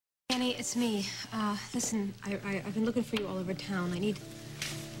Manny, it's me. Listen, I've been looking for you all over town. What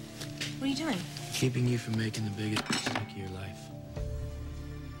are you doing? Keeping you from making the biggest mistake of your life.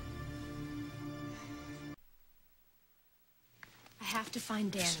 I have to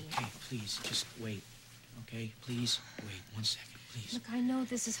find Danny. Okay, please, just wait. Okay, please, wait 1 second, please. Look, I know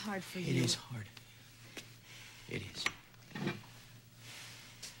this is hard for you. It is hard. It is. I'm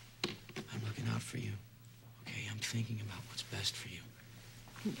looking out for you. Okay, I'm thinking about what's best for you.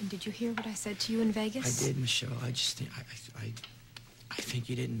 And did you hear what I said to you in Vegas? I did, Michelle. I just think I think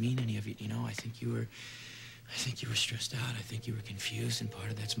you didn't mean any of it. You know, I think you were stressed out. I think you were confused, and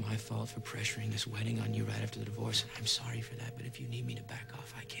part of that's my fault for pressuring this wedding on you right after the divorce. And I'm sorry for that. But if you need me to back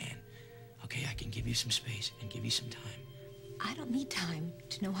off, I can. Okay, I can give you some space and give you some time. I don't need time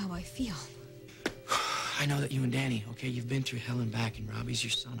to know how I feel. I know that you and Danny, okay, you've been through hell and back, and Robbie's your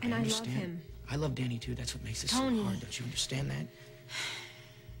son. And I understand. love him. I love Danny too. That's what makes this Tony. so hard. Don't you understand that?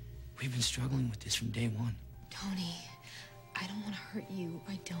 We've been struggling with this from day one. Tony, I don't want to hurt you.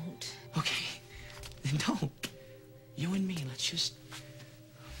 I don't. Okay, then don't. You and me, let's just...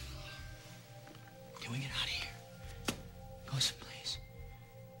 Can we get out of here? Go someplace.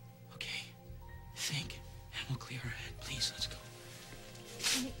 Okay? Think, and we'll clear our head. Please, let's go.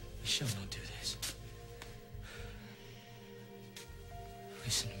 Tony. Michelle, don't do this.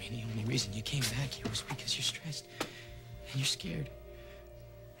 Listen to me, the only reason you came back here was because you're stressed and you're scared.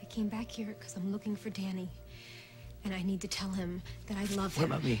 I came back here because I'm looking for Danny. And I need to tell him that I love him.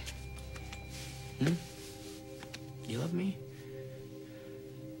 What about me? Hmm? You love me?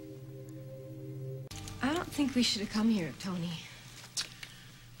 I don't think we should have come here, Tony.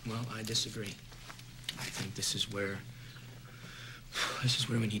 Well, I disagree. I think this is where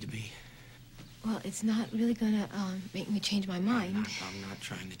we need to be. Well, it's not really gonna make me change my mind. I'm not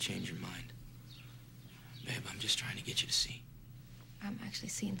trying to change your mind. Babe, I'm just trying to get you to see. I'm actually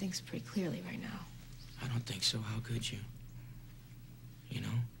seeing things pretty clearly right now. I don't think so. How could you? You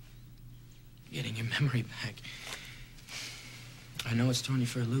know? Getting your memory back. I know it's throwing you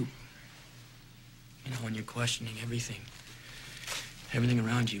for a loop. You know, when you're questioning everything. Everything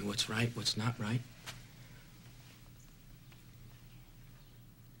around you, what's right, what's not right.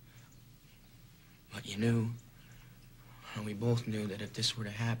 But you knew, and we both knew that if this were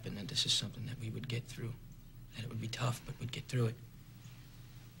to happen, that this is something that we would get through. That it would be tough, but we'd get through it.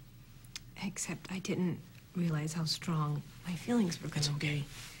 Except I didn't realize how strong my feelings were going to be.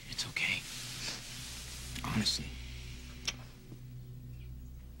 It's okay. Honestly.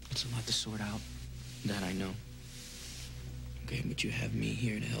 It's a lot to sort out. That I know. Okay, but you have me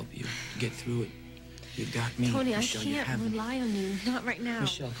here to help you get through it. You've got me. Tony, Michelle, I can't rely on you. Not right now.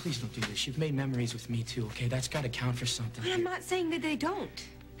 Michelle, please don't do this. You've made memories with me, too, okay? That's got to count for something. But I'm not saying that they don't.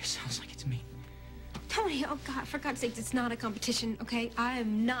 It sounds like it's me. Tony, oh, God, for God's sake, it's not a competition, okay? I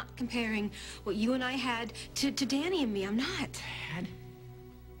am not comparing what you and I had to Danny and me. I'm not. Had?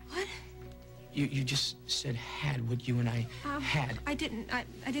 What? You just said had what you and I had. I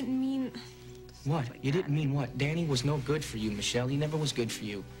didn't mean... What? Like you that. didn't mean what? Danny was no good for you, Michelle. He never was good for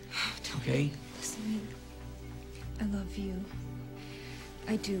you. Tony, okay? Listen, I love you.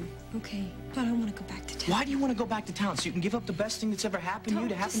 I do, okay? But I want to go back to town. Why do you want to go back to town? So you can give up the best thing that's ever happened to you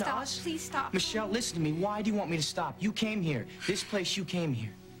to happen to us? Please stop. Michelle, listen to me. Why do you want me to stop? You came here. This place, you came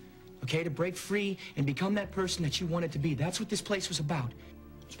here. Okay? To break free and become that person that you wanted to be. That's what this place was about.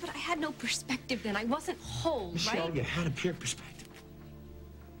 But I had no perspective then. I wasn't whole, Michelle, right? you had a pure perspective.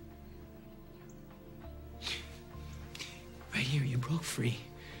 Right here, you broke free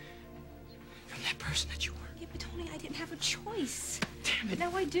from that person that you were. Yeah, but Tony, I didn't have a choice. Damn it.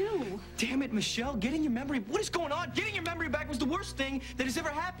 Now I do. Damn it, Michelle. Getting your memory... What is going on? Getting your memory back was the worst thing that has ever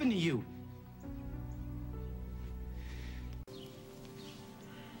happened to you.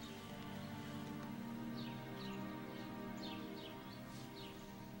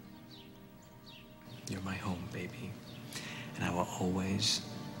 You're my home, baby. And I will always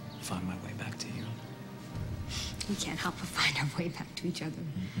find my way back to you. We can't help but find our way back to each other.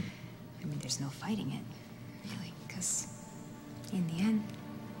 I mean, there's no fighting it, really, because in the end,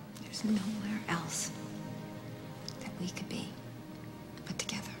 there's nowhere else that we could be but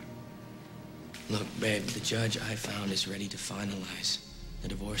together. Look, babe, the judge I found is ready to finalize the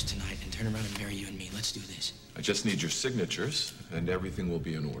divorce tonight and turn around and marry you and me. Let's do this. I just need your signatures, and everything will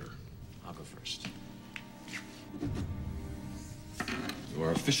be in order. I'll go first. You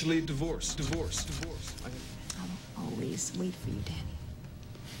are officially divorced. Divorced. I'll always wait for you, Danny.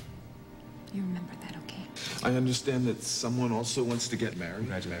 You remember that, okay? I understand that someone also wants to get married.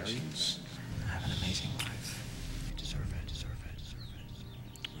 Congratulations. Have an amazing life. You deserve it, deserve it, deserve it.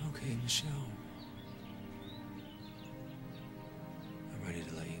 Okay, Michelle. I'm ready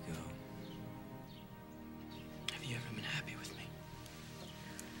to let you go.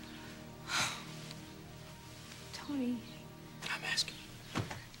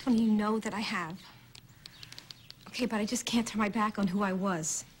 Tony, you know that I have. Okay, but I just can't turn my back on who I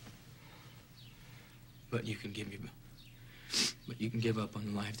was. But you can give up on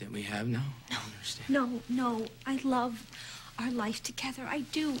the life that we have now? No. I don't understand. No. I love our life together. I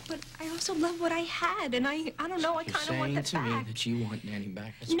do. But I also love what I had. And I don't know, I kind of want that back. You're saying to me that you want Nanny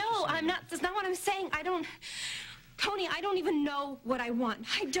back? No, I'm not. That's not what I'm saying. Tony, I don't even know what I want.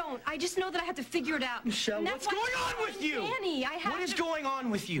 I don't. I just know that I have to figure it out. Michelle, what's going on with you? Nanny, What is going on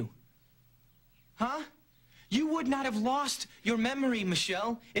with you? Huh? You would not have lost your memory,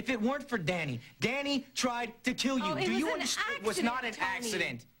 Michelle, if it weren't for Danny. Danny tried to kill you. Oh, Do you an understand? accident, It was not an Tony.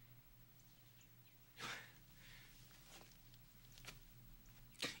 accident.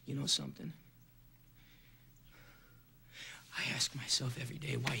 You know something? I ask myself every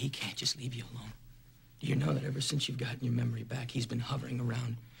day why he can't just leave you alone. Do you know that ever since you've gotten your memory back, he's been hovering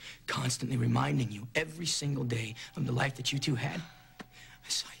around, constantly reminding you every single day of the life that you two had? I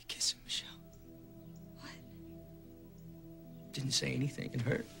saw you kiss him, Michelle. What? Didn't say anything. It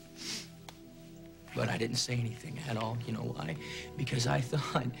hurt. But I didn't say anything at all. You know why? Because I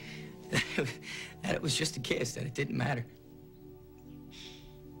thought that it was just a kiss, that it didn't matter.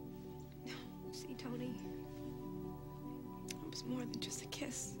 See, Tony, it was more than just a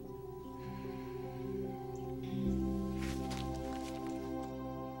kiss.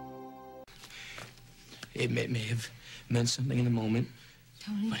 It may have meant something in the moment,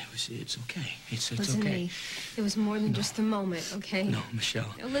 Tony, but it's okay. It's listen to okay. me. It was more than just a moment, okay? No,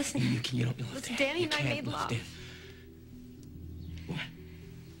 Michelle. No, listen. You don't love Listen, Danny. Danny and I made love. Dan. What?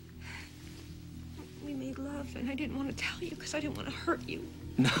 We made love, and I didn't want to tell you because I didn't want to hurt you.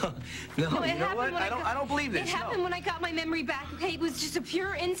 No, No, you know what? I don't believe this. It happened when I got my memory back, okay? It was just a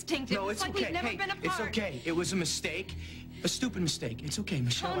pure instinct. It No, was it's like okay. we've never Hey, been apart. it's okay. It was a mistake. A stupid mistake. It's okay,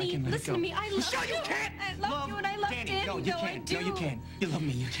 Michelle. Tony, I can let listen it go. to me. I love Michelle, you. you can't I love you and I love Danny. Danny. No, you No, I can't. do. No, you can't. You love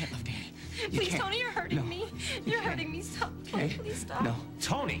me. You can't love Danny. You Please, can't. Tony, you're hurting No, me. you You're can't. hurting me. Stop. Okay? Please stop. No.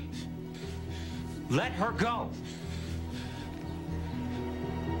 Tony, let her go.